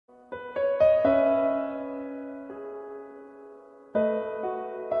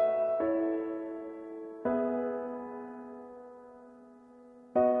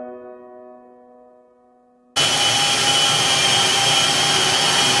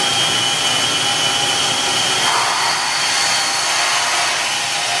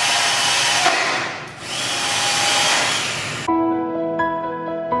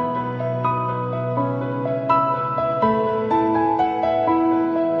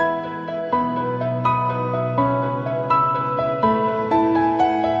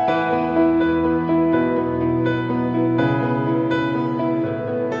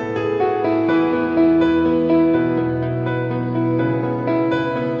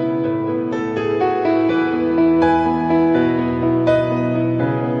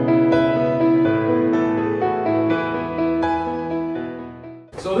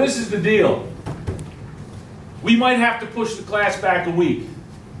deal. We might have to push the class back a week.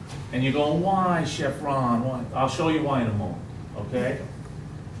 And you're going, why, Chef Ron? Why? I'll show you why in a moment, okay?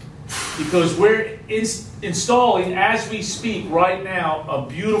 Because we're installing, as we speak right now, a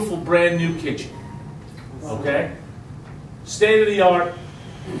beautiful brand new kitchen, okay? State of the art,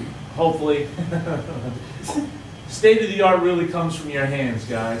 hopefully. State of the art really comes from your hands,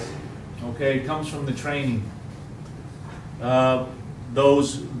 guys, okay? It comes from the training.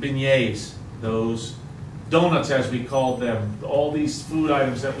 Those beignets, those donuts as we call them, all these food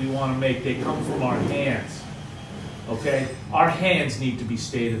items that we want to make, they come from our hands, okay? Our hands need to be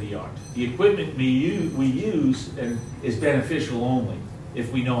state of the art. The equipment we use is beneficial only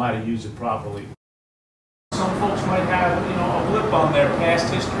if we know how to use it properly. Some folks might have, you know, a blip on their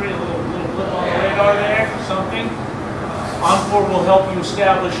past history, a little blip on the radar there, something. Encore will help you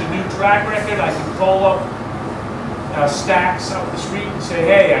establish a new track record. I can call up stacks up the street and say,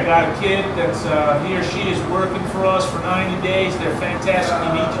 hey, I got a kid that's he or she is working for us for 90 days. They're fantastic.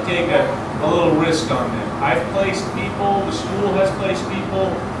 You need to take a little risk on them. I've placed people, the school has placed people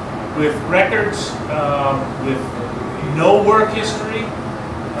with records, with no work history.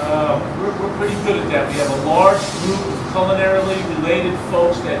 We're pretty good at that. We have a large group of culinarily related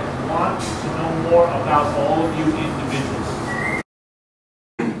folks that want to know more about all of you individuals.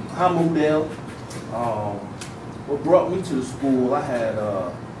 I'm Odell. What brought me to the school, I had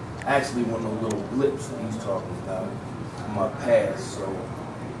actually one of those little blips that he's talking about in my past. So,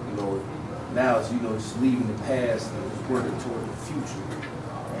 you know, now it's, you know, just leaving the past and just working toward the future.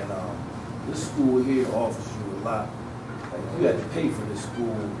 And this school here offers you a lot. Like, you have to pay for this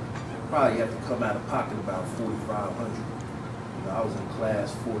school. You probably have to come out of pocket about $4,500. You know, I was in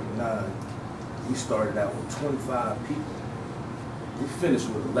class 49. We started out with 25 people. We finished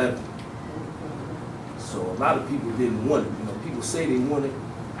with 11. So a lot of people didn't want it. You know, people say they want it,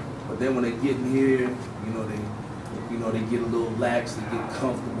 but then when they get in here, they get a little lax, they get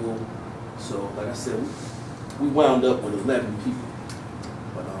comfortable. So like I said, we wound up with 11 people.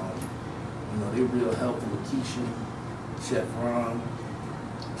 But you know, they're real helpful with Keisha, Chef Ron,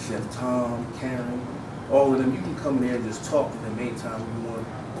 Chef Tom, Karen, all of them. You can come in there and just talk to them anytime you want.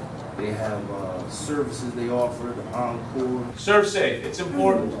 They have services they offer, the Encore. Serve safe, it's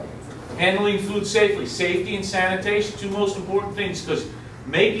important. Handling food safely. Safety and sanitation, two most important things, because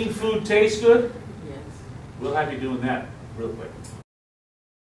making food taste good, we'll have you doing that real quick.